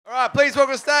Please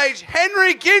welcome to stage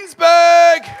Henry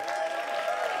Ginsburg.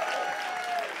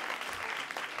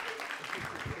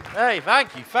 Hey,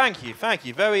 thank you.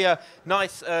 Very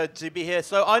nice to be here.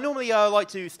 So I normally like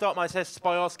to start my tests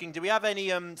by asking, do we have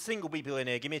any single people in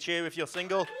here? Give me a cheer if you're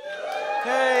single.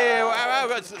 Hey,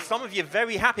 wow, some of you are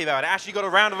very happy about it. Actually got a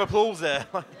round of applause there.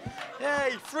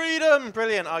 Yay, freedom,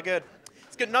 brilliant, good.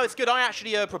 It's good, no, it's good. I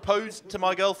actually proposed to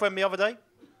my girlfriend the other day.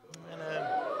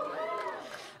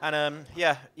 And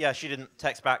yeah, she didn't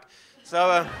text back.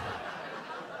 So,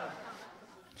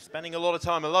 spending a lot of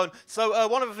time alone. So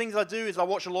one of the things I do is I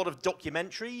watch a lot of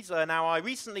documentaries. Now, I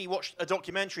recently watched a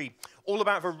documentary all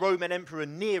about the Roman Emperor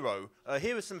Nero.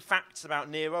 Here are some facts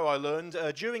about Nero I learned.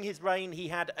 During his reign, he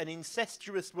had an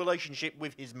incestuous relationship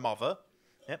with his mother.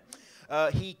 Yep.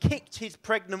 He kicked his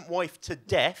pregnant wife to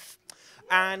death.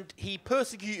 And he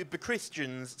persecuted the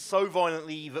Christians so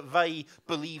violently that they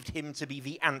believed him to be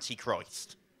the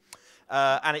Antichrist.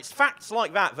 And it's facts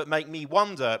like that that make me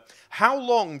wonder, how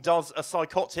long does a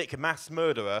psychotic mass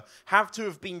murderer have to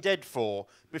have been dead for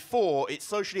before it's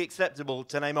socially acceptable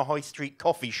to name a high street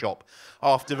coffee shop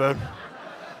after them?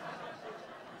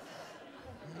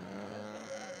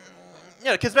 You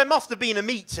know, because there must have been a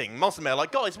meeting, mustn't there?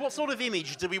 Like, guys, what sort of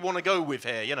image do we want to go with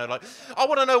here? You know, like, I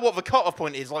want to know what the cut-off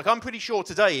point is. Like, I'm pretty sure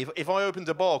today, if I opened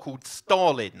a bar called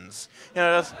Stalin's, you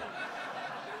know, that's...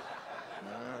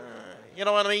 You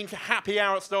know what I mean? Happy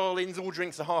hour at Stalin's, all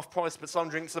drinks are half price, but some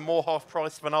drinks are more half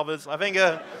price than others. I think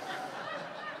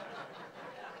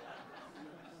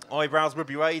eyebrows would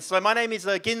be raised. So my name is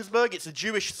Ginsburg. It's a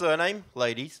Jewish surname,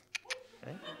 ladies.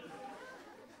 Okay.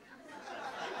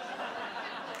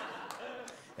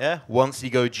 Yeah, once you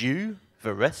go Jew,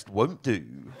 the rest won't do.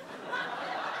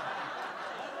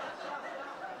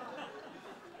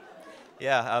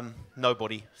 Yeah,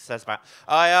 nobody says that.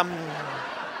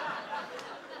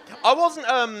 I wasn't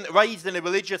raised in a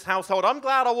religious household. I'm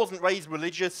glad I wasn't raised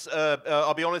religious,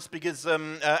 I'll be honest, because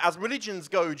as religions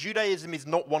go, Judaism is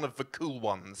not one of the cool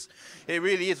ones. It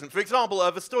really isn't. For example,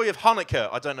 the story of Hanukkah,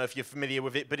 I don't know if you're familiar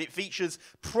with it, but it features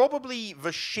probably the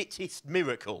shittest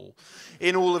miracle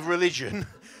in all of religion.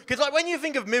 Because like, when you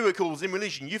think of miracles in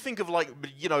religion, you think of, like,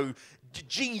 you know,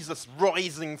 Jesus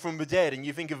rising from the dead, and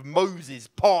you think of Moses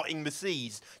parting the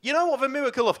seas. You know what the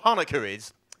miracle of Hanukkah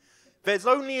is? There's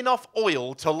only enough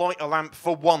oil to light a lamp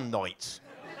for one night.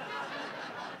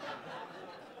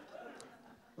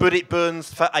 But it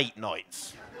burns for 8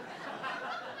 nights.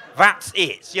 That's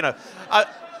it, you know. I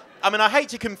mean, I hate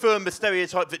to confirm the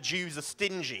stereotype that Jews are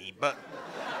stingy, but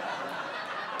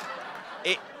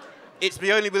it's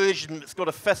the only religion that's got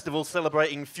a festival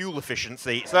celebrating fuel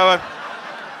efficiency. So,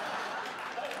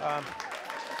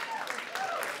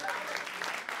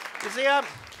 you see,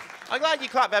 I'm glad you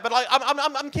clapped there, but like,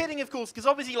 I'm kidding, of course, because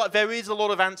obviously, like, there is a lot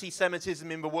of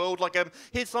anti-Semitism in the world. Like,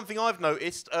 here's something I've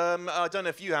noticed. I don't know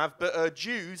if you have, but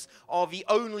Jews are the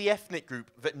only ethnic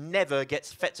group that never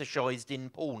gets fetishized in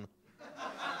porn.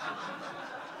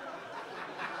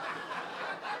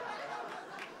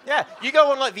 Yeah, you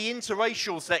go on, like, the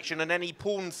interracial section and any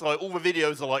porn site, all the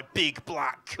videos are like big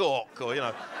black cock, or, you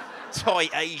know,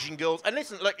 tight Asian girls. And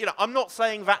listen, like, you know, I'm not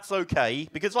saying that's okay,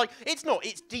 because, like, it's not.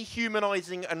 It's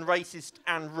dehumanizing and racist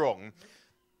and wrong.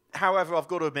 However, I've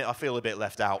got to admit, I feel a bit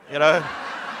left out, you know?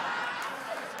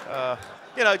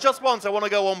 You know, just once I want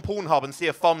to go on Pornhub and see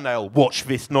a thumbnail, watch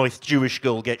this nice Jewish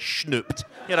girl get schnooped,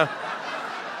 you know?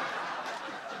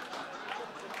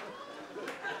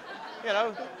 You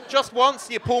know, just once,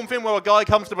 see a porn film where a guy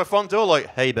comes to the front door like,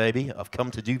 hey, baby, I've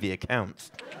come to do the accounts.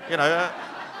 You know,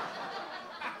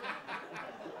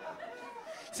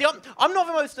 See, I'm not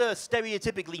the most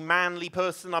stereotypically manly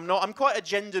person. I'm quite a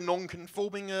gender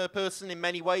non-conforming person in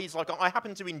many ways. Like, I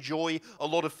happen to enjoy a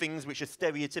lot of things which are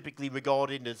stereotypically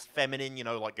regarded as feminine, you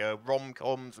know, like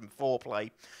rom-coms and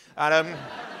foreplay. And,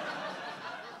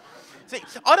 see,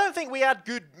 I don't think we had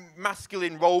good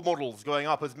masculine role models growing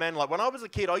up as men. Like, when I was a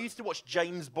kid, I used to watch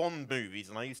James Bond movies,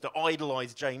 and I used to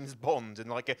idolize James Bond. And,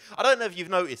 like, I don't know if you've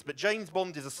noticed, but James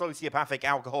Bond is a sociopathic,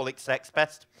 alcoholic sex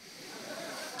pest.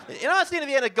 You know that scene at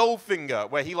the end of Goldfinger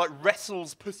where he, like,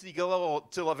 wrestles Pussy Galore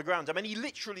to, like, the ground? I mean, he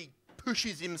literally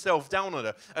pushes himself down on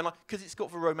her. And, like, because it's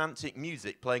got the romantic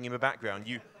music playing in the background,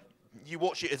 you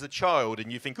watch it as a child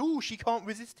and you think, oh, she can't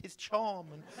resist his charm.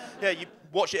 And yeah, you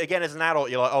watch it again as an adult,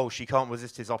 you're like, oh, she can't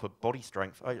resist his upper body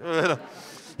strength.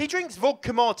 He drinks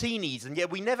vodka martinis, and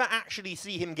yet we never actually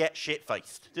see him get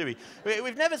shit-faced, do we?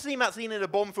 We've never seen that scene in a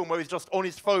Bond film where he's just on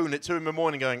his phone at 2 in the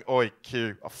morning going, oi,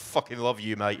 Q, I fucking love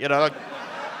you, mate. You know, like,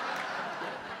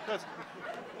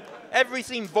 every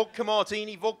scene, vodka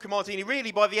martini.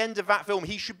 Really, by the end of that film,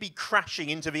 he should be crashing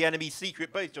into the enemy's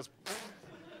secret base, just...